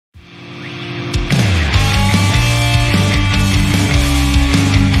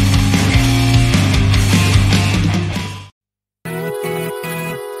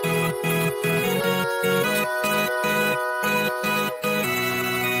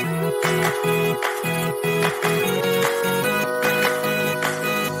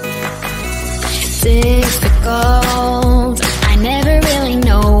difficult. I never really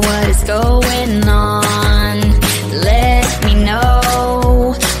know what is going on. Let me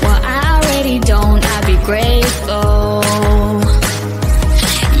know what I already don't. I'd be grateful.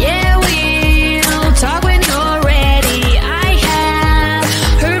 Yeah, we'll talk when you're ready. I have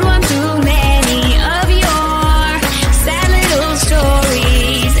heard one too many of your sad little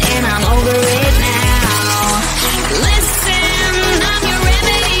stories, and I'm over it now. Listen, I'm your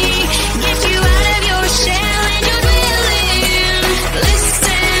remedy. Get you out of your shell and your dwelling.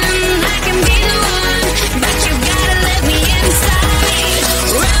 Listen, I can be the one, but you gotta let me inside.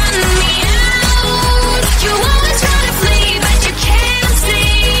 Run me out. You always try to flee, but you can't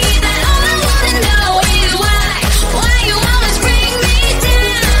see that all I wanna know is why you always bring me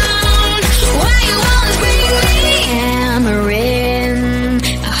down. Why you always bring me hammering.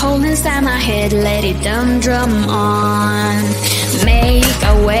 I hold inside my head, let it drum on. Make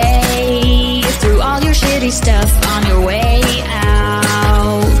a way through all your shitty stuff on your way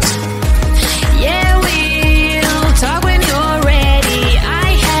out. Yeah, we'll talk when you're ready.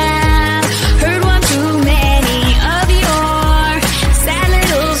 I have heard one too many of your sad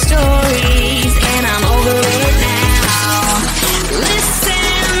little stories, and I'm over it now.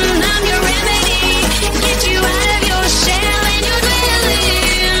 Listen, I'm your remedy. Get you out of your shell and your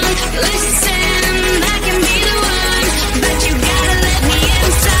dwelling. Listen, I can be the one, but you gotta let me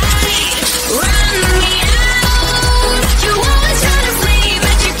inside. Run me out. You always try to flee,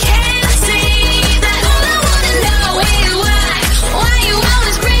 but you can't see that all I wanna know is why you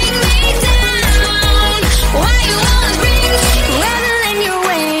always bring me down. Why you always bring me rather than your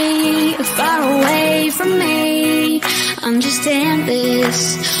way, far away from me. Understand this,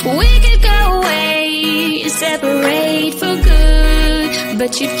 we could go away, separate for good,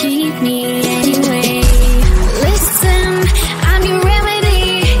 but you keep me anyway. Listen, I'm your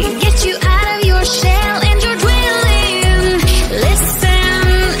remedy. Get you out of your shell and your dwelling. Listen,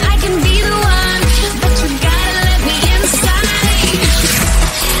 I can be the one, but you gotta let me inside.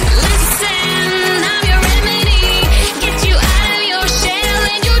 Listen, I'm your remedy. Get you out of your shell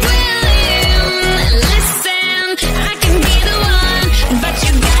and your dwelling. Listen, I can be the one, but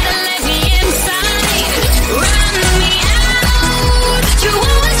you gotta let me inside. Run me out. You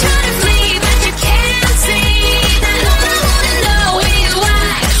always try to flee, but you can't see that all I wanna know is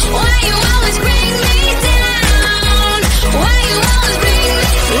why you always bring me down. Why you always bring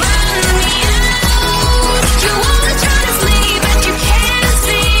me. Run me out. You always try to flee, but you can't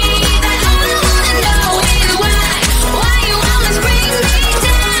see that all I wanna know is why you always bring me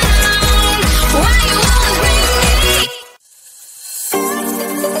down. Why you always bring me.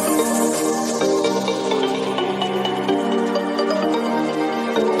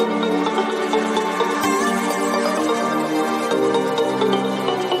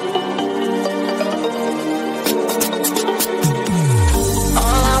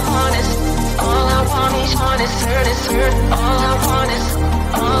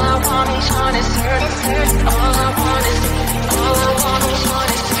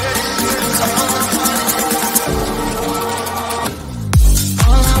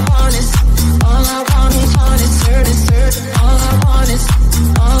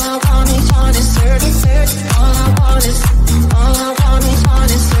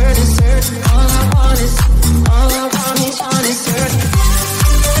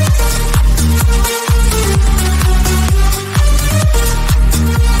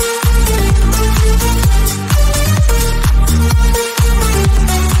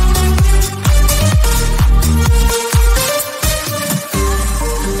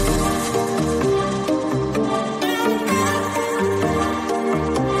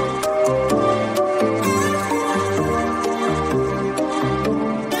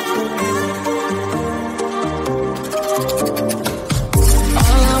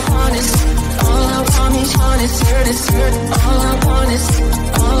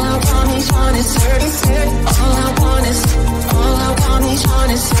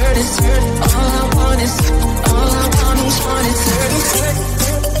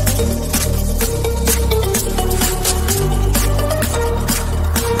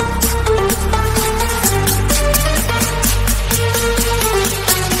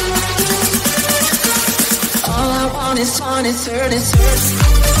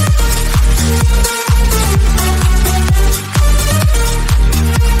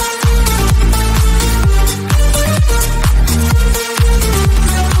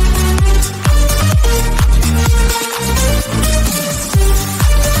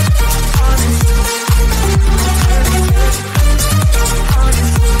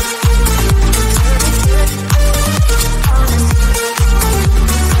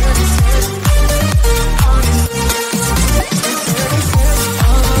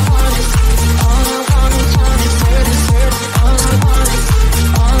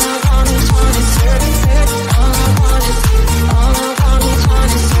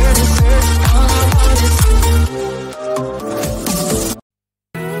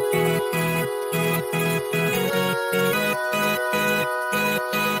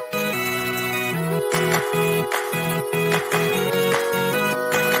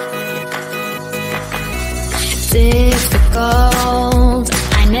 difficult.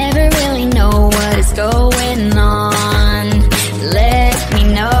 I never really know what is going on. Let me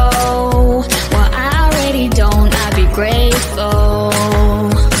know what I already don't. I'd be grateful.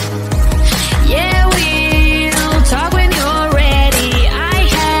 Yeah, we'll talk when you're ready. I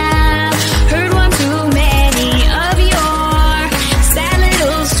have heard one too many of your sad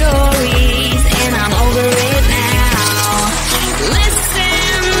little stories, and I'm over it now.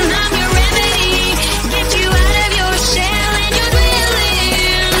 Listen, I'm your remedy. Get you out of your shell and your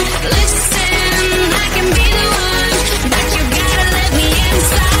dwelling. Listen, I can be the one, but you gotta let me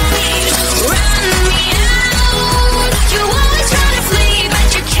inside. Run me out. You always try to flee, but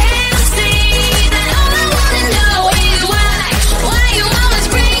you can't see that all I wanna know is why you always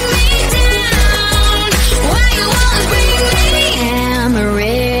bring me down. Why you always bring me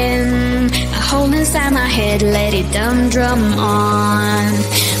hammering. I hold inside my head, let it drum on.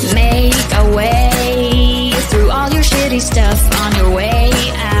 Make a way through all your shitty stuff on your way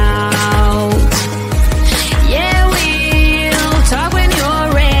out. Yeah, we'll talk when you're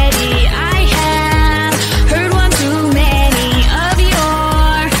ready. I have heard one too many of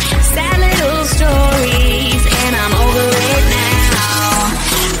your sad little stories, and I'm over it now.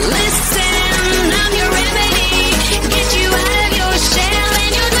 Listen, I'm your remedy. Get you out of your shell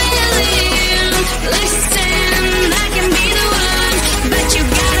and your dwelling. Listen, I can be the one, but you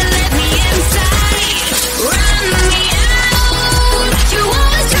gotta let me inside. Run me out. You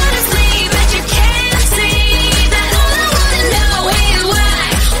always try to flee, but you can't see that all I wanna know is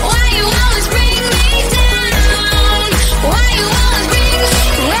why you always bring me down. Why you always bring me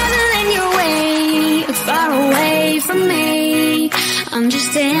rather than your way, far away from me.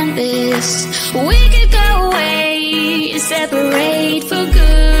 Understand this, we could go away, separate for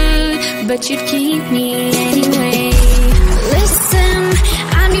good, but you'd keep me anyway.